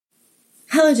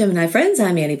Hello, Gemini friends.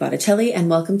 I'm Annie Botticelli, and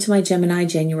welcome to my Gemini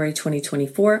January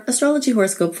 2024 Astrology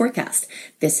Horoscope Forecast.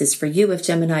 This is for you if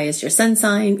Gemini is your sun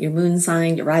sign, your moon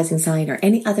sign, your rising sign, or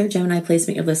any other Gemini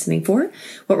placement you're listening for.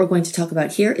 What we're going to talk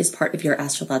about here is part of your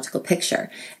astrological picture.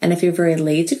 And if you're very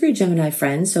late degree Gemini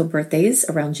friends, so birthdays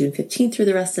around June 15th through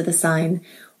the rest of the sign,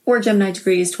 or Gemini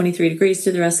degrees, 23 degrees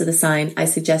through the rest of the sign, I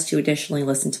suggest you additionally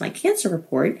listen to my Cancer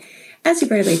report, as your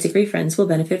very late degree friends will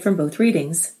benefit from both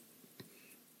readings.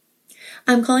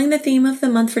 I'm calling the theme of the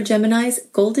month for Gemini's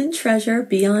Golden Treasure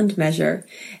Beyond Measure.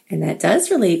 And that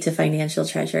does relate to financial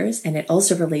treasures, and it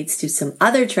also relates to some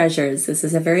other treasures. This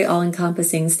is a very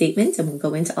all-encompassing statement, and we'll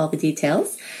go into all the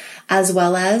details, as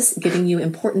well as giving you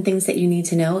important things that you need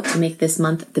to know to make this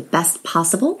month the best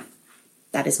possible.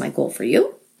 That is my goal for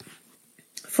you.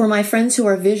 For my friends who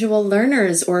are visual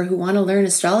learners or who want to learn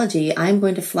astrology, I'm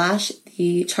going to flash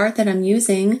the chart that I'm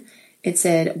using. It's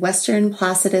a Western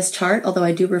Placidus chart, although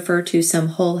I do refer to some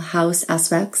whole house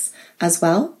aspects as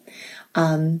well.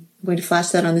 I'm going to flash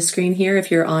that on the screen here.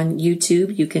 If you're on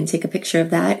YouTube, you can take a picture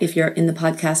of that. If you're in the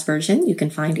podcast version, you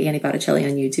can find Annie Botticelli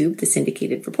on YouTube, the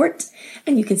syndicated report,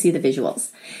 and you can see the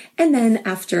visuals. And then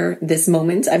after this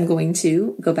moment, I'm going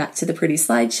to go back to the pretty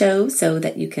slideshow so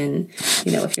that you can,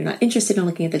 if you're not interested in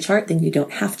looking at the chart, then you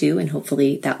don't have to, and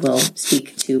hopefully that will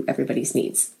speak to everybody's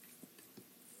needs.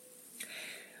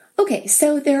 Okay,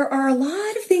 so there are a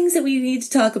lot of things that we need to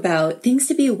talk about, things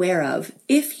to be aware of.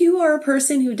 If you are a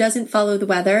person who doesn't follow the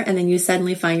weather and then you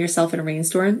suddenly find yourself in a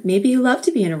rainstorm, maybe you love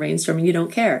to be in a rainstorm and you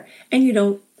don't care, and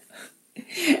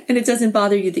it doesn't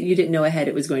bother you that you didn't know ahead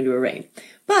it was going to rain.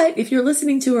 But if you're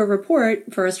listening to a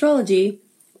report for astrology,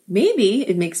 maybe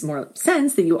it makes more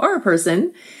sense that you are a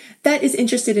person that is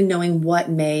interested in knowing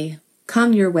what may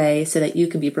come your way so that you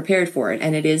can be prepared for it.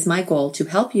 And it is my goal to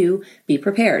help you be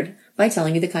prepared by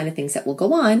telling you the kind of things that will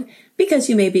go on, because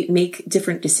you may make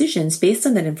different decisions based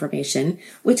on that information,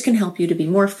 which can help you to be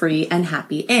more free and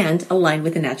happy and aligned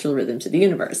with the natural rhythms of the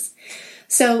universe.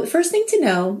 So first thing to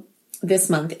know this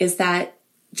month is that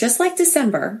just like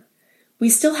December, we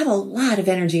still have a lot of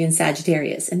energy in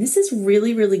Sagittarius. And this is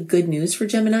really, really good news for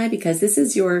Gemini, because this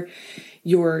is your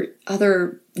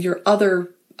other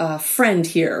friend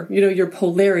here, your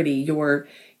polarity,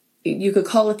 you could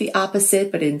call it the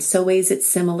opposite, but in some ways it's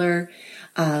similar.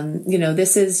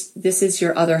 This is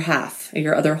your other half,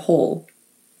 your other whole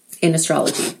in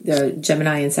astrology. The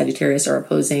Gemini and Sagittarius are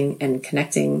opposing and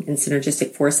connecting in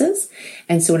synergistic forces.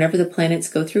 And so whenever the planets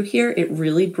go through here, it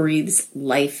really breathes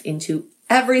life into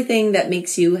everything that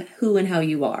makes you who and how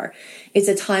you are. It's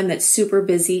a time that's super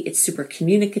busy. It's super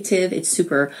communicative. It's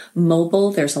super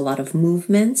mobile. There's a lot of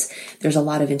movement. There's a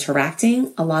lot of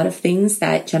interacting. A lot of things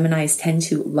that Geminis tend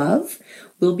to love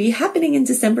will be happening in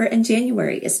December and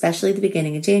January, especially the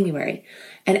beginning of January.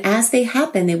 And as they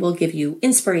happen, they will give you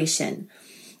inspiration,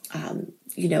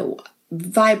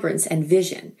 vibrance and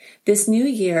vision. This new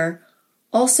year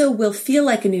also will feel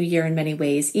like a new year in many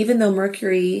ways, even though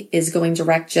Mercury is going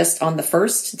direct just on the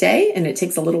first day, and it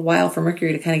takes a little while for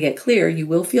Mercury to kind of get clear. You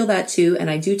will feel that too, and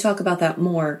I do talk about that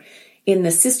more in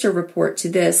the sister report to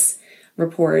this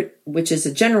report, which is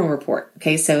a general report.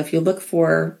 Okay, so if you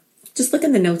just look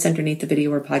in the notes underneath the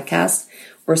video or podcast,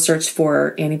 or search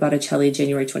for Annie Botticelli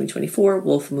January 2024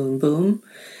 Wolf Moon Boom,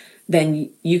 then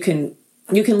you can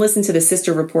listen to the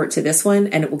sister report to this one,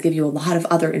 and it will give you a lot of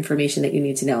other information that you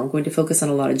need to know. I'm going to focus on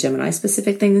a lot of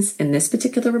Gemini-specific things in this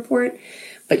particular report,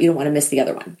 but you don't want to miss the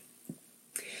other one.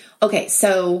 Okay,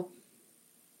 so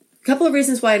a couple of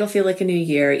reasons why it'll feel like a new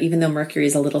year, even though Mercury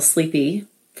is a little sleepy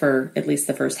for at least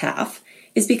the first half,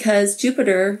 is because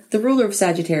Jupiter, the ruler of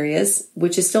Sagittarius,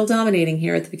 which is still dominating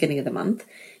here at the beginning of the month,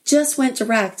 just went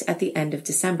direct at the end of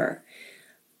December.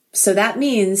 So that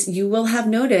means you will have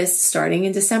noticed starting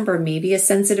in December, maybe a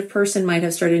sensitive person might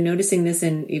have started noticing this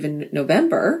in even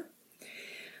November,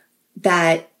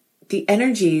 that the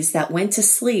energies that went to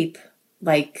sleep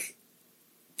like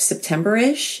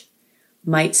September-ish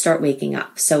might start waking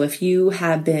up. So if you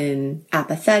have been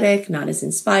apathetic, not as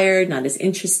inspired, not as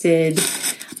interested,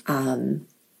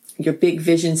 your big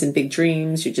visions and big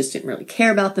dreams, you just didn't really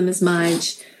care about them as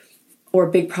much, or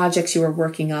big projects you were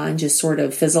working on just sort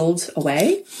of fizzled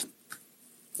away,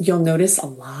 you'll notice a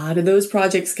lot of those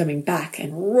projects coming back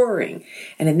and roaring.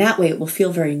 And in that way, it will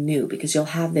feel very new, because you'll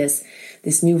have this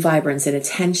new vibrance and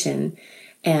attention,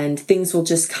 and things will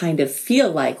just kind of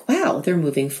feel like, wow, they're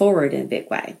moving forward in a big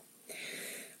way.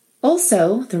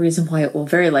 Also, the reason why it will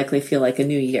very likely feel like a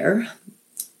new year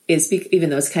is even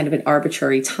though it's kind of an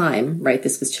arbitrary time, right?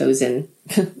 This was chosen.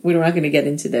 We're not going to get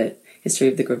into the history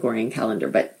of the Gregorian calendar,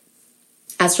 but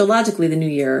astrologically, the new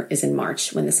year is in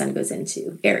March when the sun goes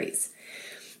into Aries.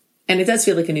 And it does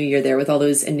feel like a new year there with all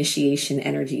those initiation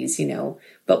energies,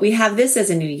 but we have this as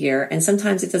a new year, and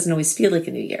sometimes it doesn't always feel like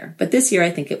a new year. But this year,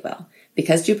 I think it will,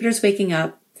 because Jupiter's waking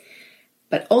up,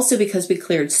 but also because we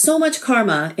cleared so much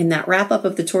karma in that wrap up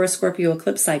of the Taurus-Scorpio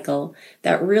eclipse cycle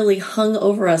that really hung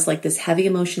over us like this heavy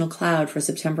emotional cloud for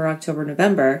September, October,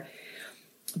 November,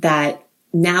 that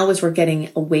now as we're getting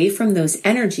away from those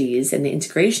energies and the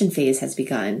integration phase has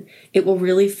begun, it will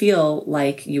really feel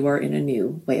like you are in a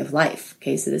new way of life.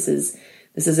 Okay, so this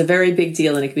is a very big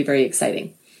deal, and it can be very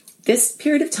exciting. This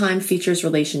period of time features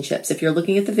relationships. If you're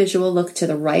looking at the visual, look to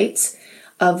the right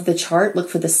of the chart, look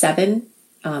for the 7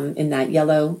 in that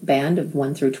yellow band of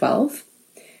 1 through 12.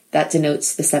 That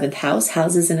denotes the 7th house.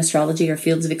 Houses in astrology are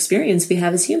fields of experience we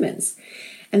have as humans.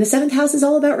 And the 7th house is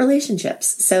all about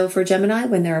relationships. So for Gemini,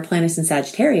 when there are planets in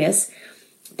Sagittarius,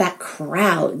 that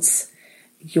crowds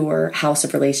your house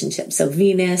of relationships. So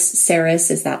Venus, Ceres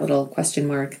is that little question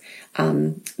mark.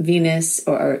 Venus,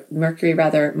 or Mercury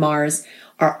rather, Mars,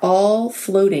 are all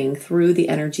floating through the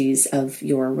energies of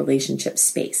your relationship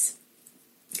space.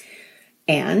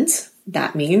 And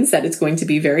that means that it's going to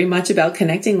be very much about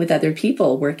connecting with other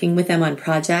people, working with them on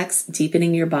projects,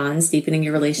 deepening your bonds, deepening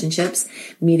your relationships,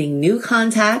 meeting new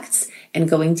contacts, and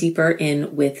going deeper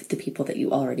in with the people that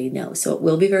you already know. So it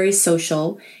will be very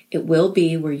social. It will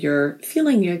be where you're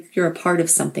feeling you're a part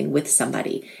of something with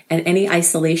somebody. And any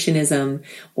isolationism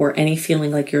or any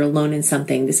feeling like you're alone in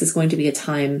something, this is going to be a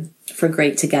time for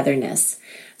great togetherness.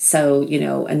 So,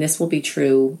 and this will be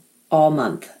true all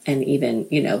month, and even,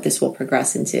 this will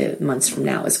progress into months from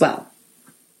now as well.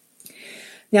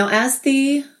 Now,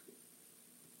 so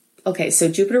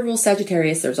Jupiter rules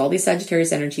Sagittarius. There's all these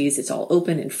Sagittarius energies. It's all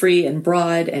open and free and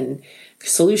broad and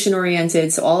solution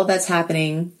oriented. So all of that's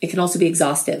happening. It can also be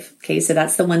exhaustive. Okay, so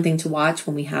that's the one thing to watch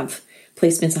when we have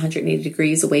placements 180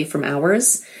 degrees away from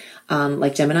ours,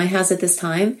 like Gemini has at this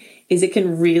time, is it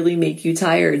can really make you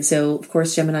tired. So of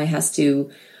course, Gemini has to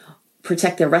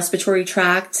protect their respiratory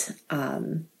tract,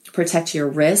 protect your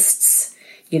wrists,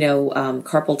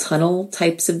 carpal tunnel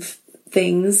types of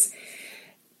things,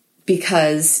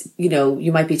 because,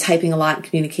 you might be typing a lot and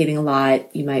communicating a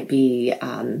lot. You might be,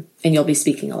 and you'll be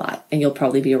speaking a lot, and you'll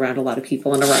probably be around a lot of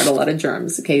people and around a lot of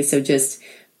germs. Okay. So just,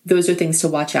 those are things to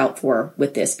watch out for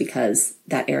with this, because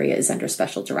that area is under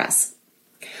special duress.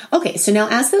 Okay, so now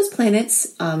as those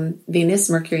planets, Venus,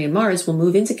 Mercury, and Mars will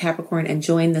move into Capricorn and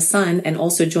join the Sun, and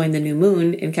also join the new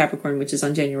moon in Capricorn, which is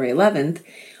on January 11th,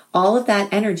 all of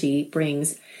that energy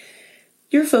brings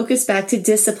your focus back to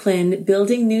discipline,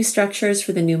 building new structures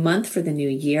for the new month, for the new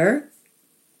year,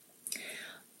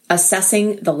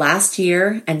 assessing the last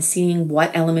year and seeing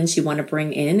what elements you want to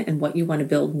bring in and what you want to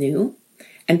build new,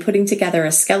 and putting together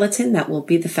a skeleton that will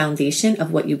be the foundation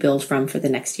of what you build from for the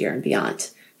next year and beyond.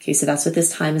 Okay, so that's what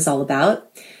this time is all about.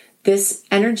 This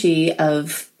energy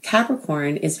of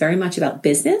Capricorn is very much about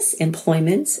business,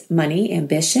 employment, money,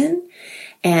 ambition.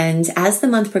 And as the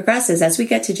month progresses, as we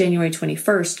get to January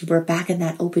 21st, we're back in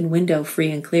that open window, free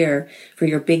and clear for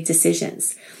your big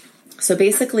decisions. So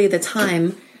basically the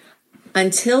time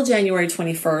until January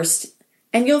 21st,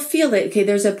 and you'll feel it. Okay,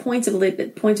 there's a point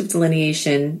of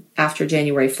delineation after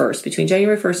January 1st. Between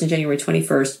January 1st and January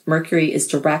 21st, Mercury is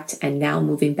direct and now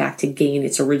moving back to gain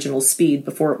its original speed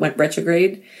before it went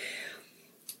retrograde.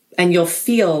 And you'll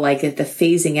feel like the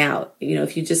phasing out.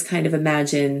 If you just kind of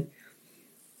imagine,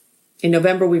 in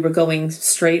November, we were going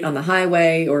straight on the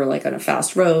highway or like on a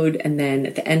fast road. And then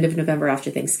at the end of November,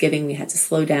 after Thanksgiving, we had to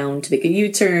slow down to make a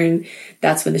U-turn.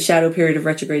 That's when the shadow period of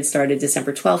retrograde started.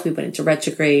 December 12th, we went into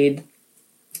retrograde.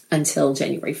 Until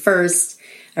January 1st,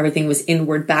 everything was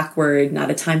inward, backward,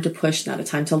 not a time to push, not a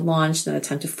time to launch, not a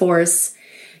time to force.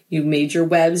 You made your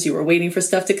webs, you were waiting for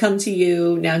stuff to come to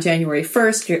you. Now January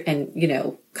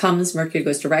 1st, comes, Mercury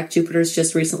goes direct, Jupiter's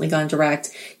just recently gone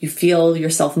direct. You feel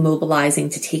yourself mobilizing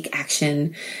to take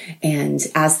action. And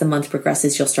as the month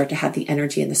progresses, you'll start to have the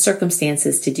energy and the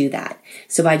circumstances to do that.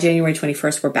 So by January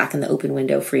 21st, we're back in the open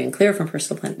window, free and clear from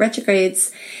personal planet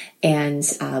retrogrades. And,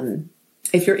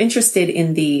 if you're interested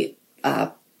in the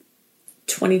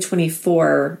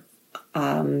 2024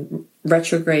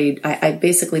 retrograde, I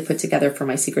basically put together for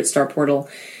my Secret Star portal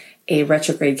a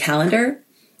retrograde calendar,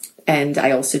 and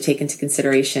I also take into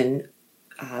consideration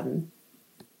some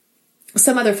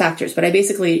other factors, but I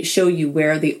basically show you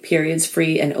where the periods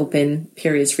free and open,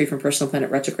 periods free from personal planet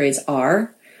retrogrades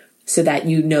are, so that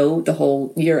you know the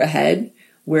whole year ahead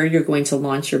where you're going to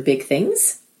launch your big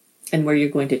things and where you're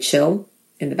going to chill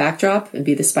in the backdrop and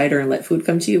be the spider and let food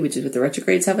come to you, which is what the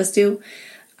retrogrades have us do.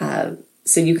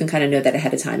 So you can kind of know that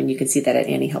ahead of time, and you can see that at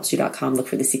anniehelpsyou.com. Look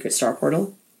for the Secret Star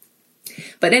portal.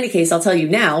 But in any case, I'll tell you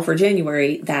now for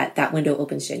January that that window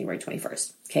opens January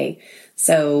 21st. Okay.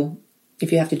 So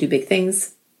if you have to do big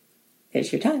things,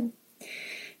 there's your time.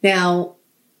 Now,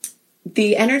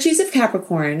 the energies of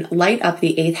Capricorn light up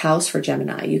the 8th house for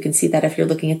Gemini. You can see that if you're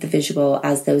looking at the visual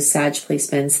as those Sag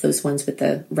placements, those ones with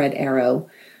the red arrow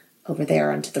over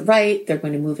there onto the right, they're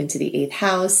going to move into the 8th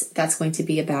house. That's going to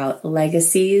be about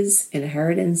legacies,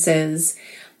 inheritances,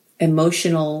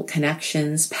 emotional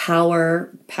connections,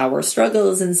 power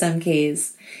struggles in some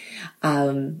case,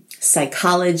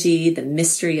 psychology, the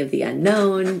mystery of the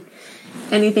unknown,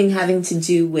 anything having to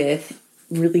do with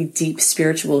really deep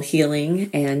spiritual healing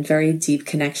and very deep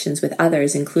connections with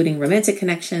others, including romantic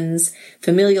connections,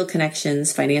 familial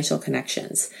connections, financial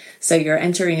connections. So you're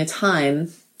entering a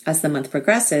time as the month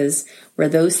progresses where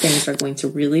those things are going to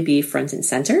really be front and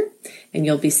center, and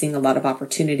you'll be seeing a lot of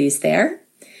opportunities there.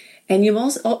 And you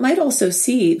might also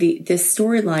see this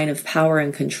storyline of power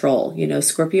and control. You know,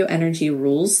 Scorpio energy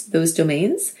rules those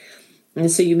domains. And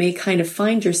so you may kind of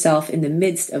find yourself in the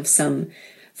midst of some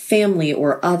family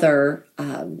or other,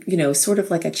 sort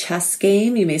of like a chess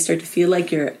game. You may start to feel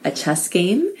like you're a chess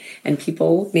game, and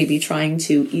people may be trying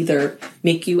to either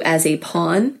make you as a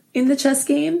pawn in the chess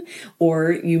game,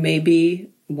 or you may be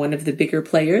one of the bigger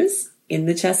players in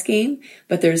the chess game.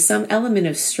 But there's some element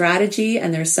of strategy,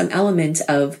 and there's some element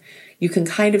of, you can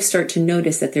kind of start to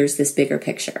notice that there's this bigger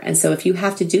picture. And so if you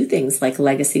have to do things like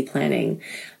legacy planning,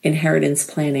 inheritance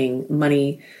planning,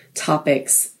 money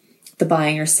topics, the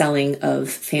buying or selling of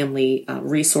family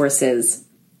resources,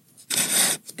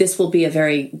 this will be a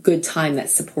very good time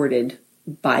that's supported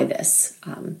by this,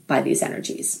 by these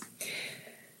energies.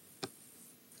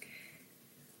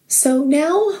 So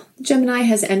now Gemini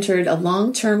has entered a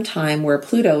long-term time where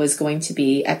Pluto is going to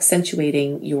be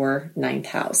accentuating your 9th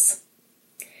house.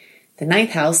 The 9th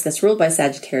house that's ruled by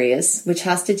Sagittarius, which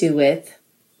has to do with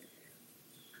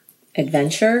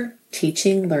adventure,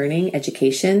 teaching, learning,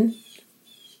 education,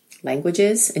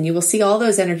 languages. And you will see all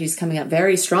those energies coming up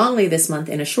very strongly this month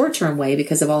in a short-term way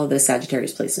because of all of those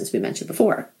Sagittarius placements we mentioned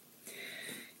before.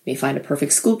 You may find a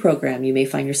perfect school program. You may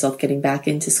find yourself getting back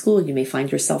into school. You may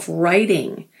find yourself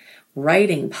writing,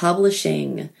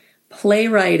 publishing,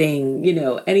 playwriting,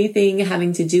 anything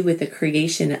having to do with the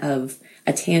creation of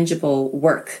a tangible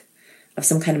work of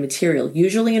some kind of material,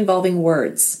 usually involving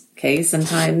words. Okay.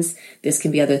 Sometimes this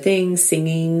can be other things,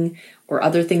 singing, or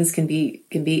other things can be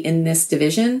in this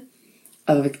division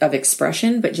of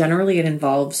expression, but generally it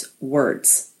involves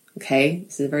words. Okay.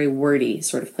 This is a very wordy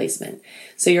sort of placement.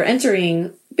 So you're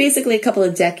entering basically a couple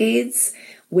of decades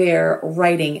where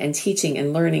writing and teaching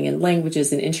and learning and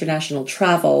languages and international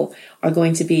travel are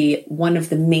going to be one of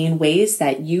the main ways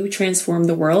that you transform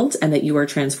the world and that you are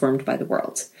transformed by the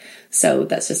world. So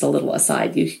that's just a little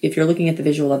aside. If you're looking at the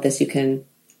visual of this, you can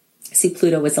see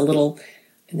Pluto is a little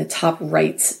in the top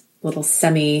right, little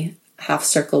semi half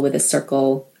circle with a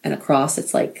circle and a cross.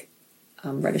 It's like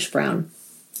reddish brown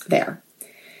there.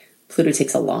 Pluto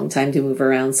takes a long time to move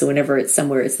around. So whenever it's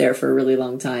somewhere, it's there for a really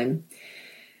long time.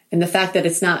 And the fact that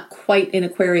it's not quite in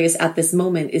Aquarius at this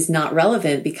moment is not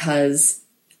relevant because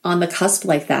on the cusp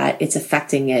like that, it's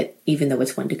affecting it even though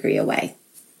it's 1 degree away.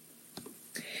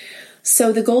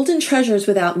 So the golden treasures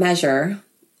without measure,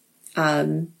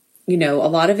 a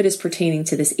lot of it is pertaining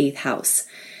to this 8th house.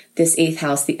 This 8th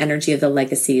house, the energy of the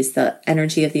legacies, the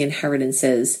energy of the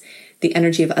inheritances, the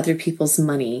energy of other people's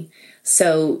money.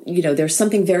 So, there's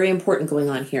something very important going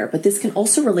on here, but this can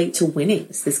also relate to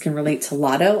winnings. This can relate to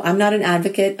lotto. I'm not an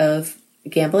advocate of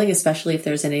gambling, especially if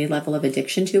there's any level of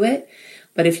addiction to it.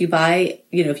 But if you buy,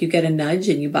 if you get a nudge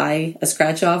and you buy a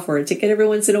scratch off or a ticket every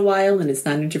once in a while and it's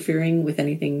not interfering with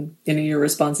anything, your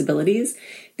responsibilities,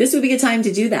 this would be a time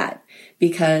to do that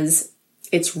because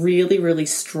it's really, really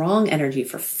strong energy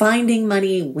for finding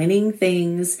money, winning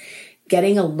things,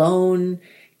 getting a loan,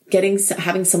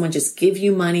 having someone just give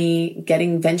you money,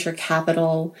 getting venture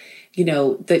capital,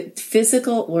 the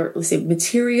physical or let's say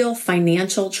material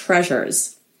financial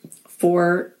treasures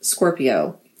for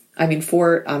Gemini,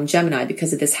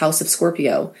 because of this house of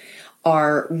Scorpio,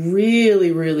 are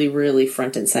really, really, really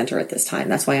front and center at this time.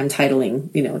 That's why I'm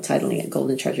titling it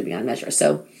Golden Treasure Beyond Measure.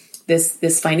 So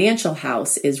this financial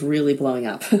house is really blowing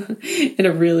up in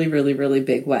a really, really, really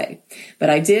big way. But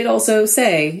I did also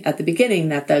say at the beginning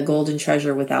that the golden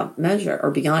treasure without measure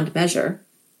or beyond measure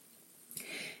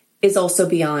is also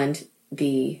beyond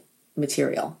the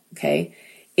material. Okay.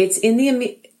 It's in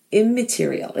the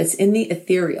immaterial. It's in the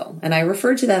ethereal. And I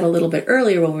referred to that a little bit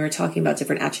earlier when we were talking about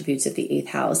different attributes of the 8th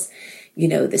house,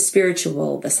 the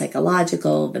spiritual, the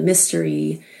psychological, the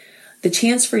mystery. The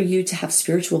chance for you to have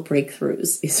spiritual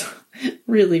breakthroughs is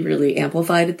really, really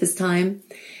amplified at this time.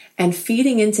 And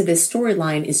feeding into this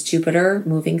storyline is Jupiter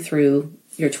moving through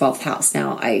your 12th house.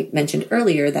 Now, I mentioned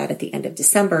earlier that at the end of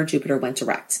December, Jupiter went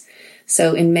direct.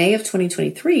 So in May of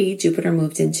 2023, Jupiter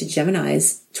moved into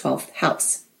Gemini's 12th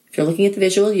house. If you're looking at the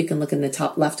visual, you can look in the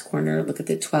top left corner, look at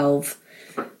the 12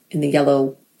 in the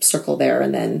yellow circle there,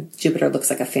 and then Jupiter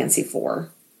looks like a fancy 4.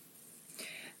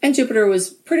 And Jupiter was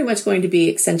pretty much going to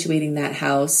be accentuating that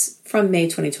house from May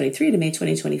 2023 to May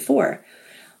 2024.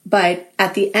 But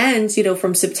at the end,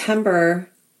 from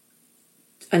September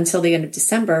until the end of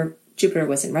December, Jupiter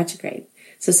was in retrograde.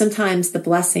 So sometimes the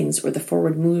blessings or the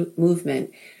forward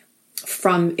movement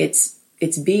from its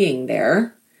being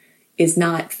there is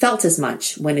not felt as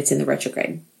much when it's in the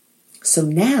retrograde. So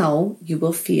now you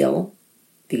will feel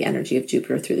the energy of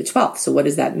Jupiter through the 12th. So what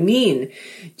does that mean?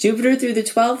 Jupiter through the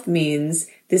 12th means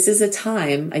this is a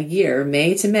time, a year,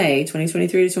 May to May,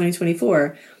 2023 to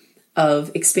 2024,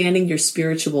 of expanding your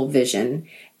spiritual vision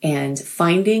and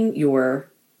finding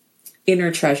your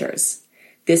inner treasures.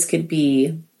 This could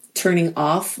be turning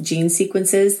off gene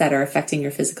sequences that are affecting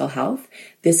your physical health.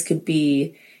 This could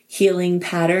be healing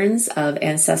patterns of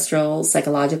ancestral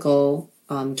psychological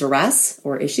duress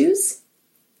or issues.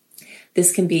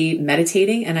 This can be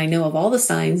meditating, and I know of all the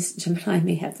signs, Gemini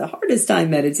may have the hardest time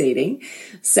meditating,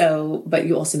 but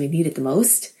you also may need it the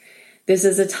most. This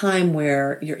is a time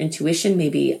where your intuition may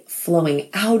be flowing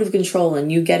out of control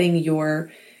and you getting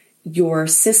your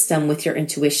system with your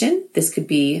intuition. This could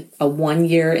be a 1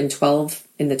 year in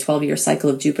the 12-year cycle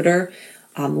of Jupiter,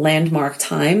 landmark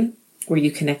time where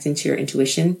you connect into your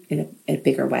intuition in a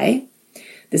bigger way.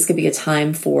 This could be a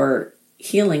time for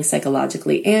healing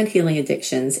psychologically and healing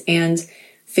addictions and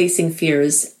facing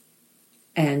fears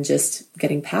and just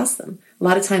getting past them. A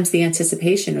lot of times the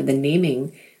anticipation or the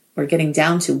naming or getting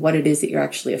down to what it is that you're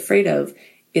actually afraid of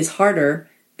is harder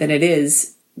than it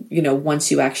is,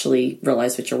 once you actually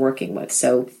realize what you're working with.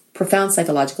 So profound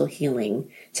psychological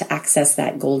healing to access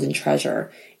that golden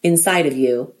treasure inside of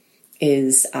you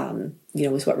is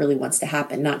what really wants to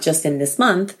happen, not just in this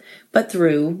month, but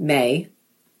through May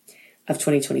of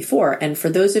 2024. And for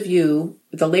those of you,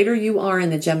 the later you are in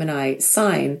the Gemini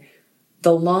sign,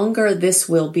 the longer this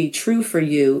will be true for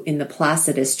you in the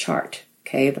Placidus chart.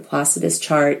 Okay, the Placidus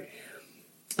chart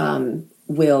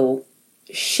will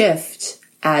shift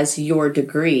as your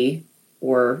degree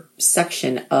or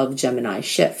section of Gemini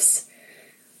shifts.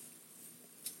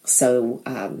 So,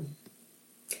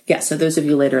 so those of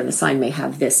you later in the sign may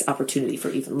have this opportunity for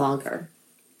even longer.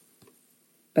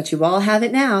 But you all have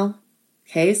it now.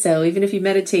 Okay, so even if you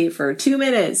meditate for 2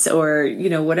 minutes or,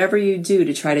 whatever you do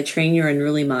to try to train your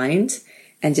unruly mind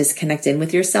and just connect in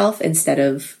with yourself instead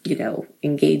of,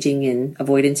 engaging in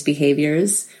avoidance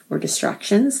behaviors or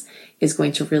distractions is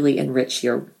going to really enrich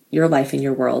your life and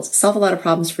your world, solve a lot of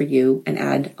problems for you, and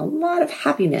add a lot of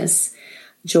happiness,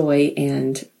 joy,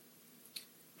 and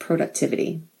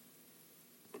productivity.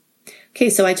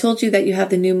 Okay, so I told you that you have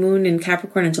the new moon in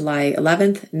Capricorn on July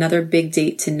 11th. Another big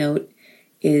date to note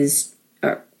is,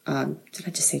 did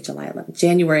I just say July 11th?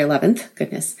 January 11th,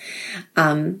 goodness.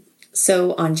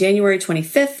 So on January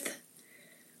 25th,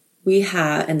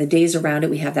 and the days around it,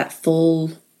 we have that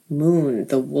full moon,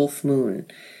 the wolf moon.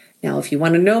 Now, if you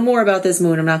want to know more about this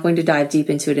moon, I'm not going to dive deep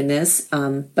into it in this,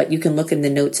 but you can look in the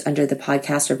notes under the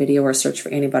podcast or video or search for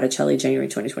Annie Botticelli, January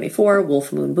 2024,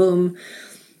 wolf moon boom,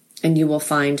 and you will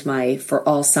find my For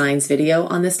All Signs video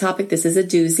on this topic. This is a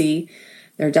doozy.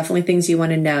 There are definitely things you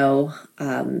want to know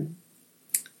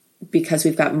because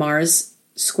we've got Mars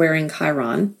squaring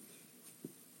Chiron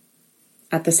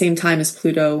at the same time as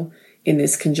Pluto in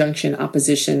this conjunction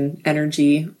opposition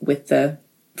energy with the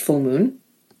full moon.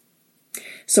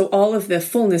 So all of the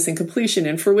fullness and completion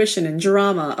and fruition and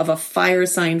drama of a fire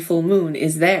sign full moon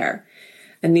is there.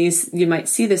 And you might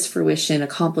see this fruition,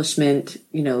 accomplishment,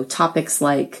 topics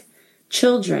like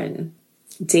children,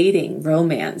 dating,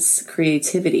 romance,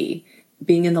 creativity,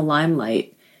 being in the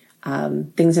limelight,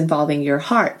 things involving your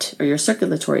heart or your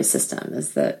circulatory system,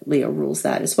 as the Leo rules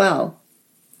that as well.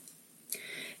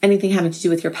 Anything having to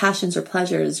do with your passions or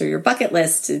pleasures or your bucket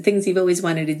list, things you've always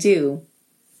wanted to do.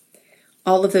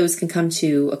 All of those can come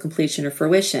to a completion or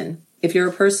fruition. If you're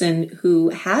a person who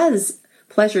has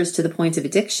pleasures to the point of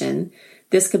addiction,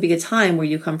 this could be a time where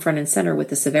you come front and center with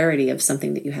the severity of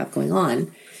something that you have going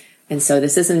on. And so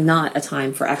this is not a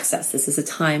time for excess. This is a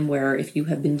time where if you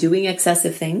have been doing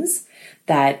excessive things,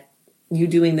 that you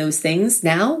doing those things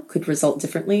now could result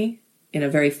differently in a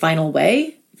very final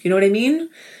way, if you know what I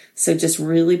mean. So just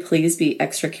really please be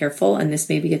extra careful. And this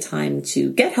may be a time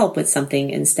to get help with something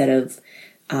instead of,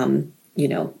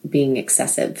 being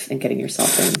excessive and getting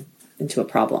yourself into a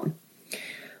problem.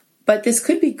 But this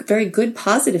could be very good,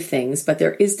 positive things, but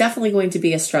there is definitely going to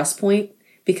be a stress point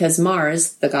because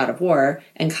Mars, the god of war,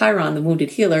 and Chiron, the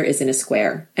wounded healer, is in a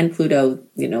square. And Pluto,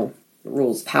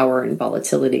 rules power and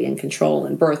volatility and control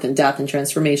and birth and death and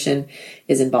transformation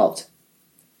is involved.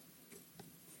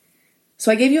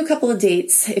 So I gave you a couple of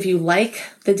dates. If you like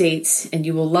the dates, and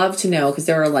you will love to know, because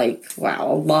there are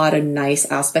a lot of nice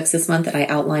aspects this month, and I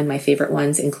outlined my favorite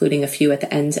ones, including a few at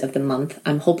the end of the month.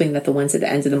 I'm hoping that the ones at the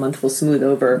end of the month will smooth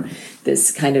over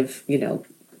this kind of,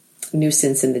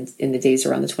 nuisance in the days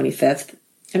around the 25th.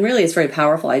 And really, it's very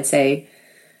powerful. I'd say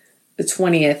the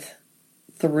 20th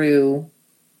through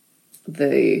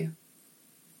the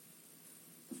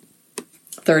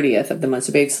 30th of the month.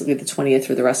 So basically the 20th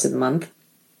through the rest of the month.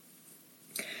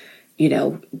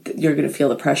 You're going to feel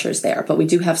the pressures there. But we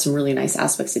do have some really nice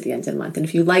aspects at the end of the month. And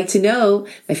if you'd like to know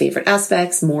my favorite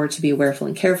aspects, more to be awareful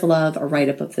and careful of, a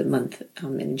write-up of the month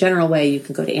in a general way, you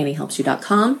can go to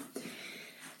anniehelpsyou.com.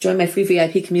 Join my free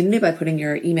VIP community by putting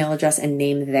your email address and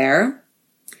name there.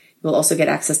 You'll also get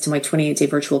access to my 28-day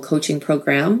virtual coaching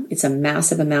program. It's a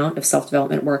massive amount of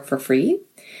self-development work for free.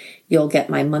 You'll get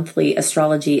my monthly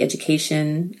astrology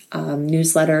education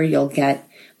newsletter. You'll get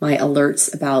my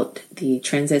alerts about the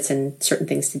transits and certain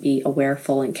things to be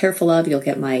awareful and careful of. You'll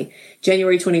get my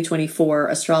January 2024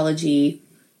 astrology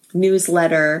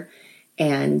newsletter,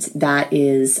 and that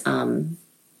is the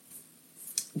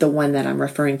one that I'm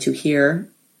referring to here.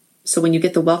 So when you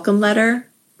get the welcome letter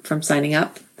from signing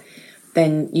up,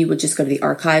 then you would just go to the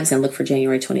archives and look for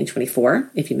January 2024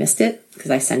 if you missed it,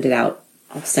 because I send it out.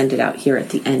 I'll send it out here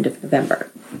at the end of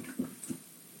November.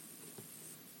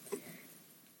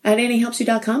 At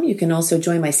anniehelpsyou.com, you can also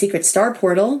join my secret star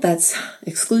portal. That's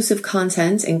exclusive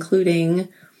content, including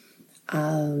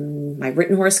my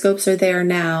written horoscopes are there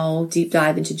now, deep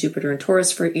dive into Jupiter and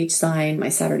Taurus for each sign, my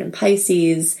Saturn and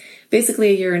Pisces, basically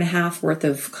a year and a half worth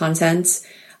of content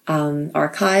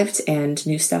archived and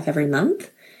new stuff every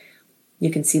month. You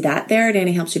can see that there at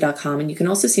anniehelpsyou.com, and you can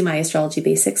also see my Astrology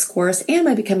Basics course and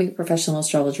my Becoming a Professional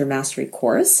Astrologer Mastery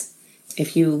course.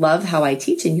 If you love how I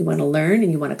teach and you want to learn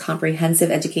and you want a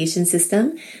comprehensive education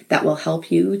system that will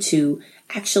help you to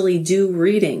actually do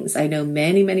readings. I know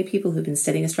many, many people who've been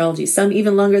studying astrology, some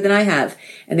even longer than I have,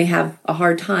 and they have a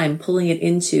hard time pulling it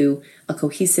into a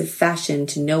cohesive fashion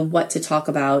to know what to talk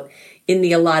about in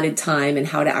the allotted time and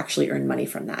how to actually earn money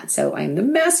from that. So I'm the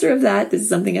master of that. This is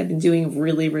something I've been doing a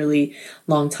really, really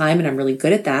long time, and I'm really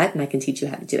good at that, and I can teach you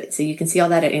how to do it. So you can see all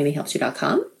that at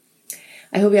anniehelpsyou.com.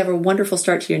 I hope you have a wonderful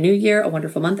start to your new year, a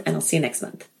wonderful month, and I'll see you next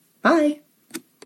month. Bye.